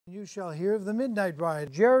You shall hear of the Midnight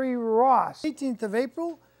Ride. Jerry Ross, 18th of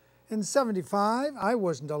April in 75. I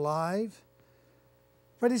wasn't alive.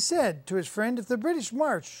 But he said to his friend, if the British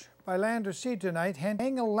march by land or sea tonight,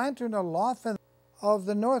 hang a lantern aloft of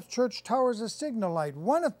the North Church tower as a signal light,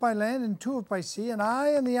 one if by land and two if by sea, and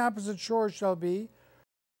I on the opposite shore shall be.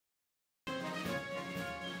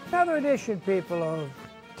 Another edition, people, of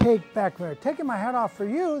Take Back America. Taking my hat off for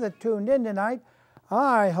you that tuned in tonight.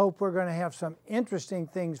 I hope we're going to have some interesting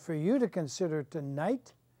things for you to consider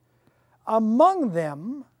tonight. Among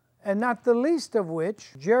them, and not the least of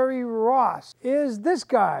which, Jerry Ross, is this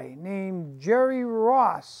guy named Jerry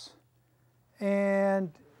Ross.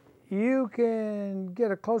 And you can get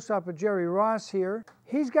a close-up of Jerry Ross here.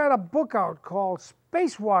 He's got a book out called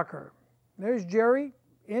SPACEwalker. There's Jerry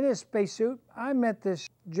in his spacesuit. I met this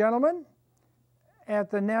gentleman at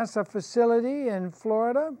the NASA facility in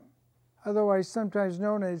Florida, otherwise sometimes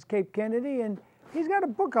known as Cape Kennedy, and he's got a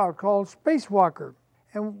book out called SPACEwalker.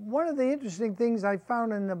 And one of the interesting things I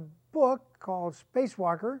found in the book called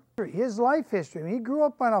SPACEwalker, his life history. He grew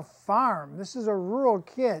up on a farm. This is a rural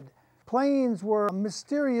kid. Planes were a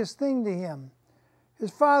mysterious thing to him.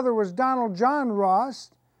 His father was Donald John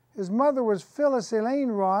Ross. His mother was Phyllis Elaine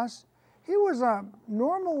Ross. He was a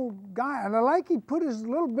normal guy, and I like he put his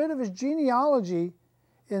little bit of his genealogy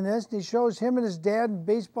in this. And he shows him and his dad in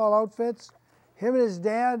baseball outfits, him and his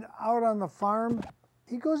dad out on the farm.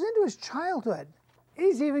 He goes into his childhood.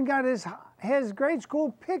 He's even got his grade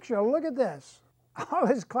school picture. Look at this. All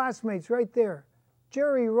his classmates right there.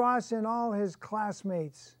 Jerry Ross and all his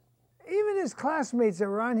classmates. Even his classmates that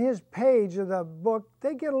were on his page of the book,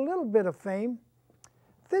 they get a little bit of fame.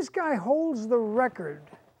 This guy holds the record.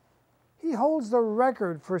 He holds the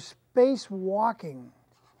record for spacewalking.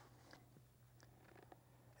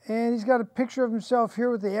 And he's got a picture of himself here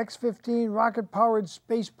with the X-15 rocket-powered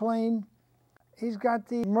space plane. He's got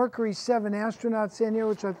the Mercury 7 astronauts in here,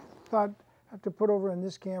 which I thought I have to put over in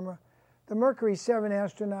this camera. The Mercury 7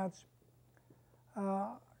 astronauts.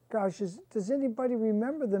 Gosh, does anybody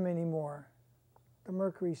remember them anymore? The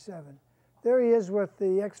Mercury 7. There he is with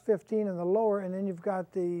the X-15 in the lower, and then you've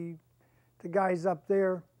got the guys up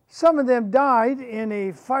there. Some of them died in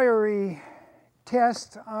a fiery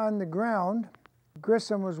test on the ground.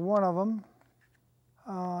 Grissom was one of them.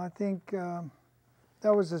 I think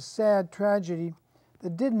that was a sad tragedy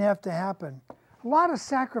that didn't have to happen. A lot of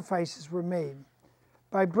sacrifices were made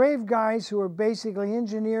by brave guys who were basically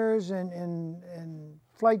engineers and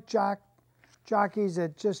flight jockeys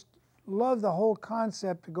that just love the whole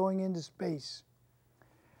concept of going into space.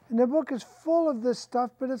 And the book is full of this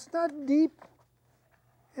stuff, but it's not deep.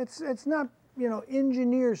 It's not, you know,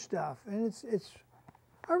 engineer stuff. And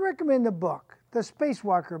I recommend the book, The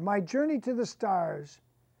SPACEwalker, My Journey to the Stars,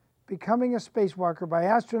 Becoming a Spacewalker by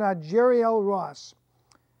astronaut Jerry L. Ross,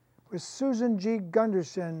 with Susan G.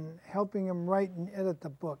 Gunderson helping him write and edit the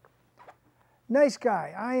book. Nice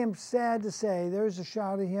guy. I am sad to say, there's a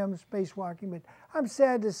shot of him spacewalking, but I'm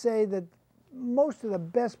sad to say that most of the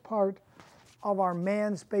best part of our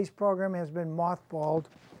manned space program has been mothballed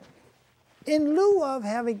in lieu of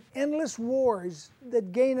having endless wars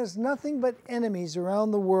that gain us nothing but enemies around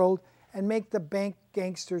the world and make the bank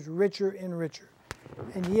gangsters richer and richer.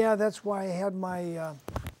 And yeah, that's why I had my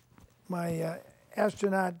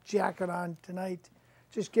astronaut jacket on tonight.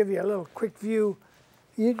 Just give you a little quick view.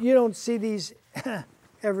 You don't see these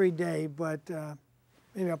every day, but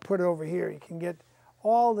maybe I'll put it over here. You can get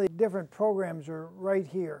all the different programs are right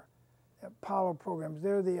here. The Apollo programs,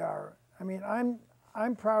 there they are. I mean,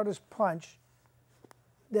 I'm proud as punch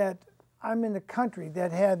that I'm in the country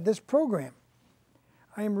that had this program.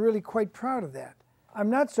 I am really quite proud of that. I'm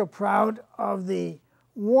not so proud of the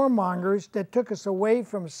warmongers that took us away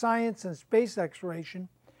from science and space exploration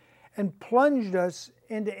and plunged us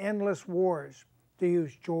into endless wars, to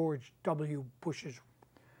use George W. Bush's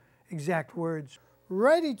exact words.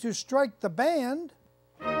 Ready to strike the band.